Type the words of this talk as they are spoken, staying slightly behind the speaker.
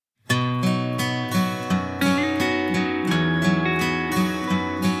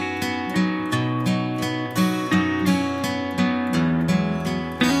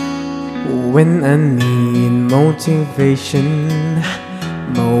When I need motivation,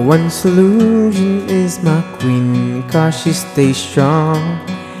 my one solution is my queen, 'cause she stays strong.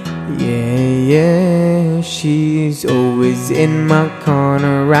 Yeah, she's always in my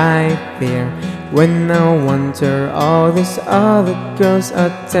corner right there. When I want her, all these other girls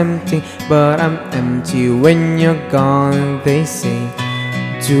are tempting, but I'm empty when you're gone. They say,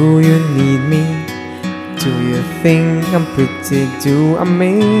 do you need me? Do you think I'm pretty? Do I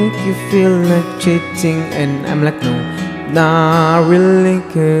make you feel like cheating? And I'm like, no, not really,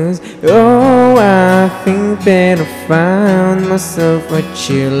 'cause oh, I think that I found myself a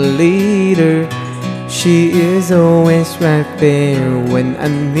cheerleader. She is always right there when I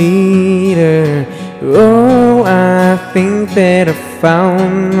need her. Oh, I think that I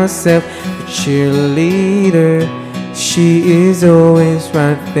found myself a cheerleader. She is always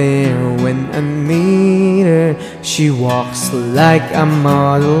right there when I need her. She walks like a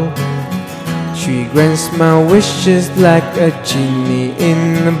model. She grants my wishes like a genie in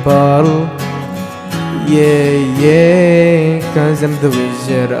a bottle. Yeah, 'cause I'm the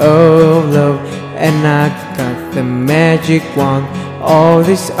wizard of love, and I got the magic wand. All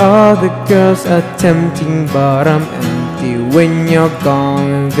these other girls are tempting, but I'm empty when you're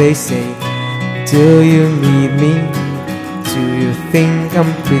gone. They say, do you need me? Do you think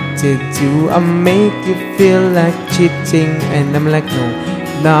I'm pretty? Do I make you feel like cheating? And I'm like, no,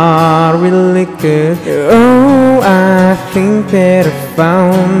 not really, good. Oh, I think that I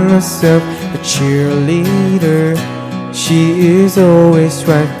found myself a cheerleader. She is always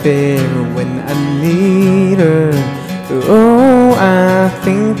right there when I need her. Oh, I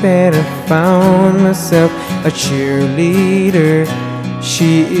think that I found myself a cheerleader.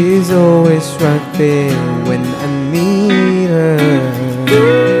 She is always right there when I need her.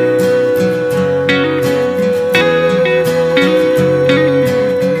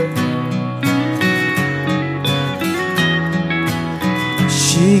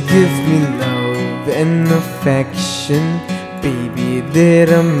 She gives me love and affection. Baby, did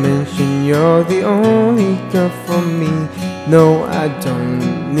I mention you're the only girl for me? No, I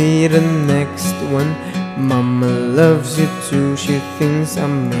don't need a next one. Mama loves you too. She thinks I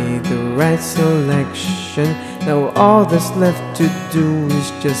made the right selection. Now all that's left to do is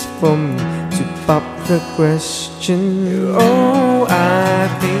just for me to pop the question. Oh, I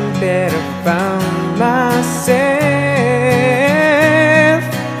think that I found myself